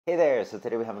Hey there, so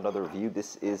today we have another review.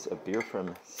 This is a beer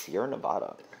from Sierra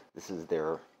Nevada. This is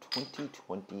their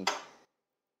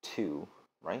 2022,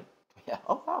 right? Yeah,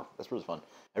 oh wow, that's really fun.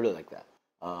 I really like that.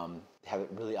 They have it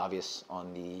really obvious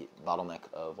on the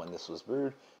bottleneck of when this was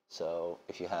brewed. So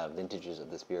if you have vintages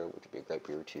of this beer, which would be a great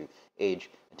beer to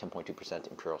age, a 10.2%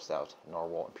 Imperial Stout,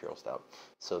 Narwhal Imperial Stout.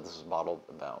 So this was bottled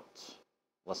about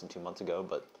less than 2 months ago,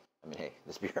 but I mean, hey,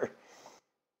 this beer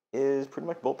is pretty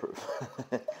much bulletproof.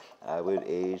 I would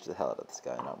age the hell out of this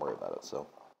guy and not worry about it. So,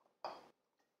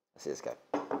 let's see this guy.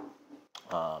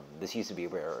 This used to be a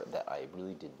beer that I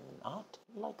really did not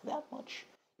like that much,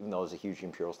 even though I was a huge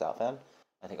Imperial Stout fan.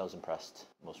 I think I was impressed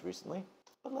most recently.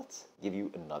 But let's give you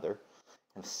another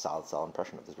kind of solid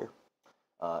impression of this beer.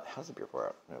 How's the beer pour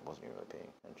out? I wasn't even really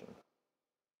paying attention.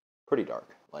 Pretty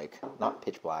dark, like not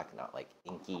pitch black, not like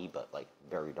inky, but like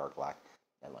very dark black.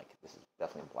 And like this is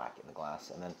definitely black in the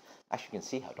glass. And then actually you can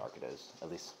see how dark it is.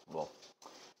 At least, well,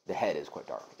 the head is quite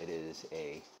dark. It is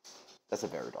that's a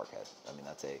very dark head. I mean,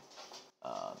 that's a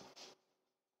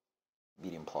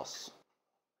medium plus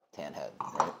tan head,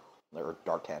 right? Or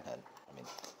dark tan head. I mean,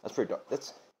 that's pretty dark.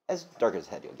 That's as dark as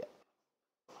head you'll get.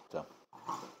 So,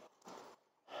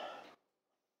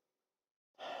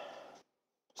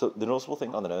 so the noticeable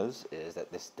thing on the nose is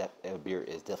that this beer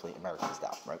is definitely American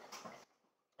stout, right?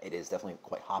 It is definitely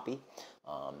quite hoppy.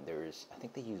 I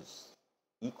think they use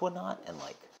Equinaut and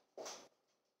like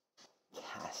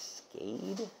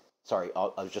Cascade. Sorry,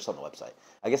 I was just on the website.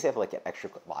 I guess they have like an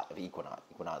extra lot of Equinaut.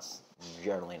 Equinaut's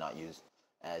generally not used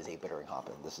as a bittering hop,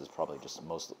 and this is probably just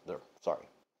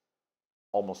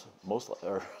almost most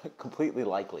or completely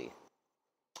likely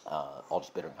all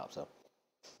just bittering hops. So,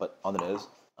 but on the nose,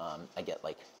 I get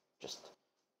like just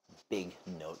big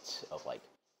notes of like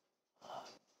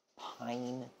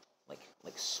pine, like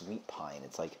sweet pine.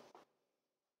 It's like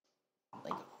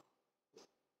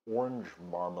orange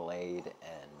marmalade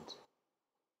and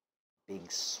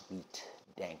big sweet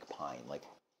dank pine. Like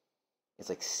it's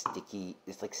like sticky.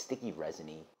 It's like sticky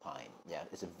resiny pine. Yeah,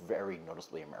 it's a very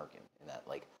noticeably American in that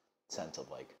like sense of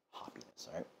like hoppiness.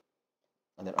 All right,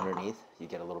 and then underneath you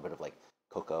get a little bit of like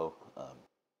cocoa.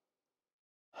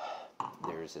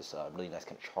 There's this really nice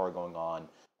kind of char going on.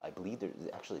 I believe there's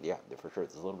actually, yeah, for sure.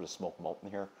 There's a little bit of smoked malt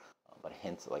in here, but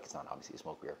hints like it's not obviously a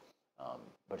smoke beer,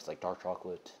 but it's like dark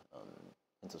chocolate,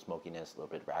 hints of smokiness, a little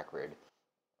bit of acrid.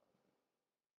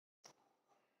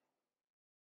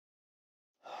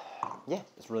 Yeah,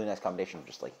 it's a really nice combination of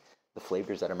just like the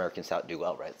flavors that American Stout do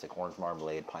well, right? It's like orange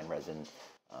marmalade, pine resin,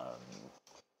 um,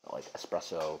 like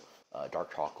espresso,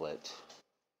 dark chocolate,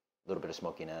 a little bit of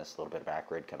smokiness, a little bit of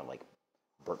acrid, kind of like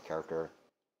burnt character.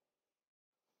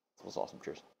 It was awesome.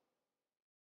 Cheers.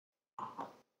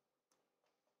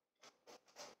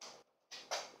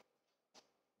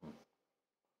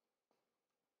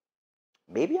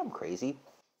 Maybe I'm crazy,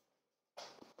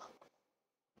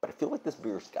 but I feel like this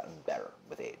beer's gotten better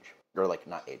with age, or like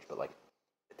not age, but like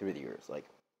through the years. Like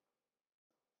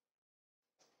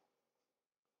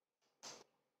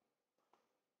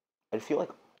I feel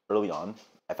like early on,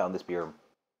 I found this beer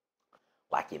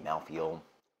lackey mouthfeel,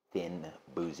 thin,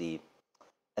 boozy,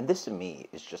 and this to me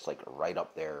is just like right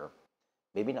up there.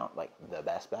 Maybe not like the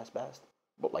best,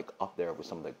 but like up there with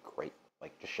some of the great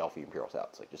like just shelfy imperial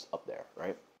stouts, like just up there,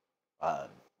 right? Um,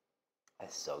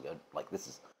 it's so good. Like this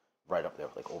is right up there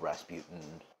with like Old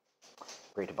Rasputin,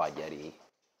 Great Divide Yeti,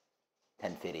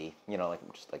 1050. You know, like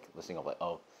just like listening of like,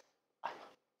 oh,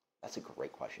 that's a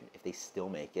great question. If they still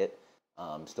make it,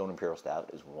 Stone Imperial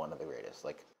Stout is one of the greatest.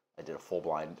 Like I did a full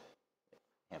blind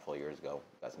handful of years ago.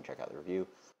 You guys can check out the review.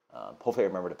 Hopefully, I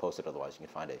remember to post it. Otherwise, you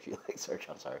can find it if you like search.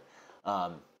 I'm sorry.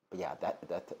 But yeah,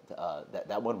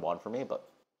 that one won for me. But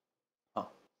huh,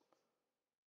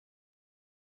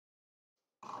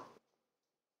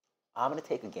 I'm gonna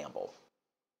take a gamble,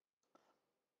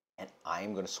 and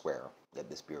I'm gonna swear that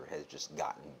this beer has just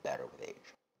gotten better with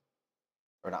age,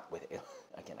 or not with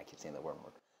again. I keep saying the word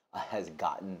more. Has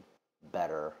gotten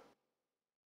better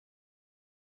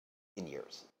in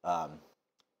years. Oh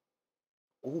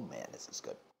man, this is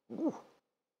good. Ooh.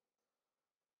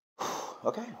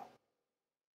 Okay.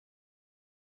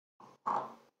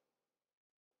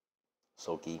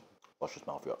 Silky, luscious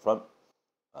mouthfeel up front.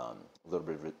 A little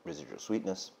bit of residual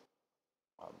sweetness.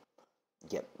 Um,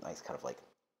 get nice kind of like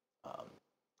um,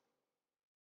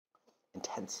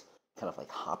 intense kind of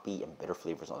like hoppy and bitter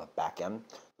flavors on the back end.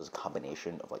 There's a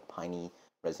combination of like piney,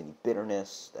 resiny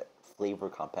bitterness, that flavor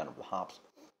compound of the hops,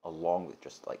 along with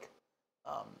just like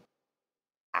um,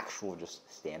 actual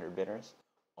just standard bitters,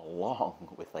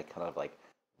 along with like kind of like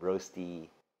roasty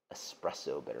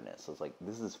espresso bitterness. So it's like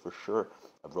this is for sure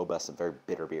a robust and very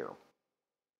bitter beer.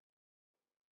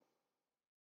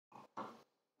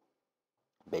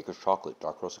 Baker's chocolate,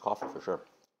 dark roasted coffee for sure.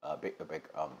 Up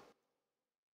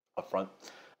front.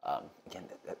 Again,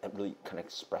 that really kind of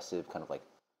expressive, kind of like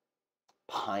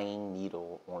pine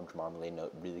needle orange marmalade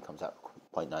note really comes out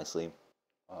quite nicely.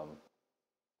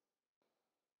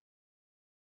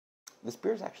 This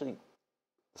beer is actually,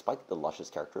 despite the luscious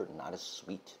character, not as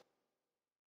sweet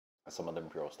as some other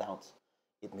imperial stouts.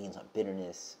 It leans on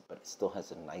bitterness, but it still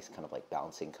has a nice kind of like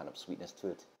balancing kind of sweetness to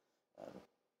it.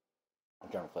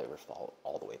 General flavors fall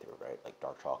all the way through, right? Like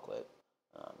dark chocolate,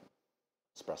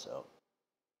 espresso,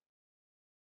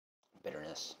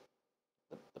 bitterness,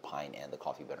 the pine and the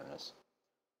coffee bitterness.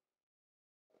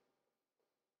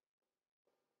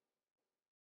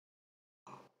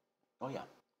 Oh yeah,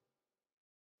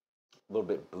 a little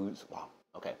bit booze. Wow.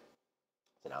 Okay.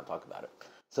 So now I'm talking about it.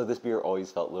 So this beer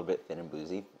always felt a little bit thin and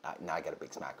boozy. Now I got a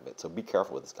big smack of it. So be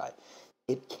careful with this guy.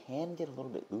 It can get a little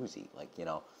bit boozy. Like,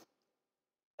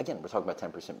 again, we're talking about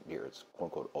 10% beers, quote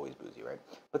unquote, always boozy, right?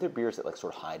 But they're beers that like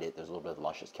sort of hide it. There's a little bit of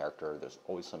luscious character. There's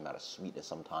always some amount of sweetness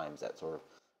sometimes that sort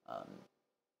of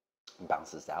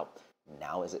bounces out.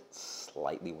 Now as it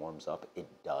slightly warms up, it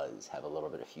does have a little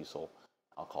bit of fusel.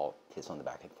 Alcohol hits on the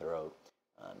back of the throat.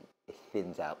 It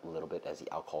thins out a little bit as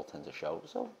the alcohol tends to show.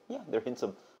 So yeah, there are hints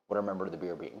of what I remember the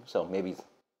beer being. So maybe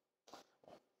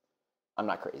I'm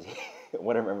not crazy.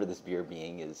 What I remember this beer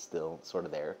being is still sort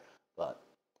of there, but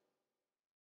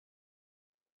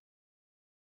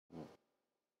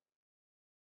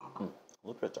a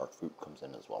little bit of dark fruit comes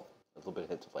in as well. A little bit of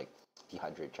hints of like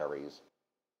dehydrated cherries,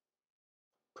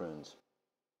 prunes.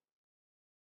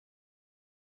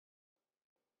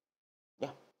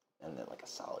 Yeah, and then like a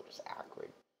solid, just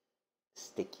acrid,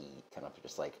 sticky, kind of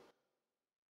just like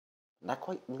not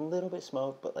quite a little bit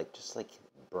smoke, but like just like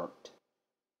burnt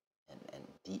and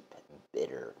deep and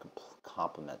bitter,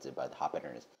 complemented by the hop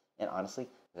bitterness. And honestly,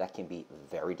 that can be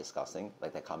very disgusting.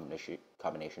 Like that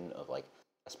combination of like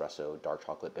espresso, dark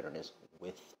chocolate bitterness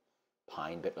with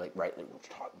pine bitter, like right, like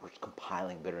we're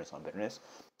compiling bitterness on bitterness.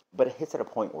 But it hits at a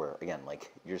point where again,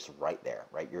 like you're just right there,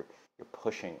 right? You're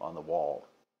pushing on the wall,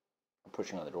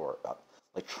 pushing on the door,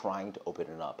 like trying to open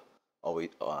it up, always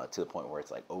to the point where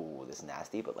it's like, oh, this is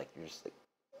nasty, but like you're just like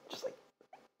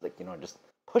just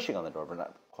pushing on the door, but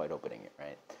not quite opening it,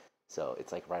 right? So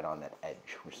it's like right on that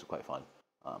edge, which is quite fun.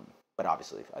 But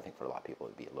obviously, I think for a lot of people,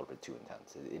 it'd be a little bit too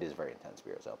intense. It is very intense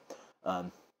beer, so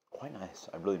quite nice.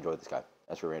 I really enjoyed this guy.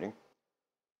 That's your rating.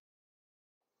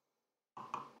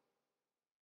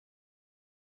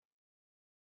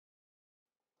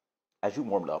 As you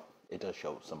warmed up, it does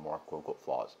show some more quote unquote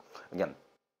flaws. Again,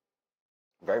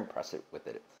 very impressive with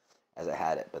it as I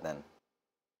had it, but then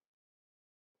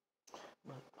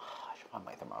I should find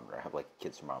my thermometer. I have like a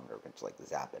kid's thermometer. I can just like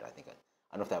zap it. I don't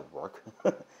know if that would work.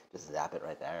 Just zap it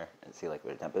right there and see like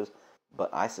what the temp is. But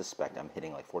I suspect I'm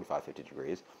hitting like 45, 50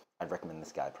 degrees. I'd recommend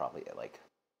this guy probably at like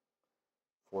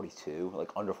 42, like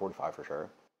under 45 for sure.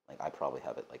 Like I probably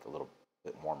have it like a little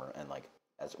bit warmer, and like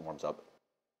as it warms up,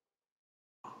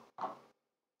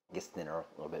 it gets thinner, a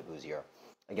little bit boozier.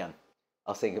 Again,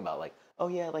 I was thinking about like, oh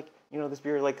yeah, like this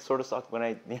beer like sort of sucked when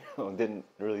I didn't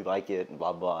really like it and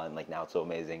blah blah, and like now it's so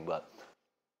amazing, but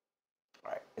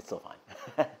all right, it's still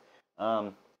fine.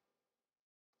 um,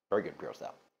 very good imperial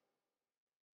stout.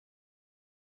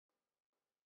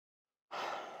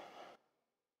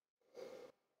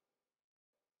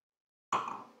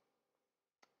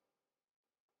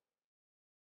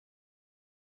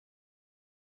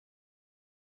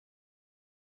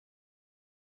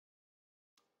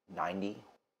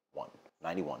 91.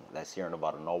 91. That's Sierra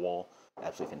Nevada Narwhal.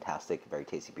 Absolutely fantastic. Very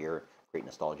tasty beer. Great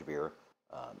nostalgia beer.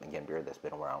 Again, beer that's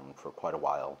been around for quite a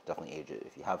while. Definitely age it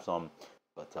if you have some.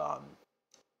 But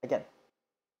again,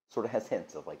 sort of has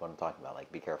hints of like what I'm talking about. Like,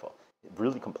 be careful.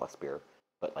 Really complex beer,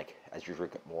 but like as you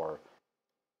drink it more,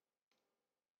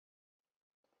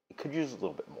 it could use a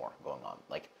little bit more going on.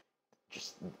 Like,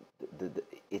 just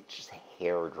it's just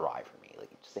hair dry for me. Like,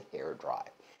 it's just a hair dry.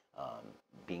 Um,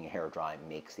 Being a hair dry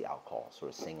makes the alcohol sort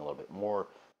of sing a little bit more.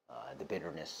 The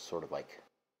bitterness sort of like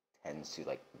tends to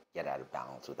like get out of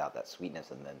balance without that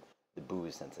sweetness, and then the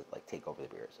booze tends to like take over the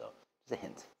beer. So just a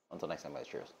hint. Until next time, guys.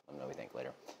 Cheers. Let me know what you think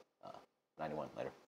later. Uh, 91 later.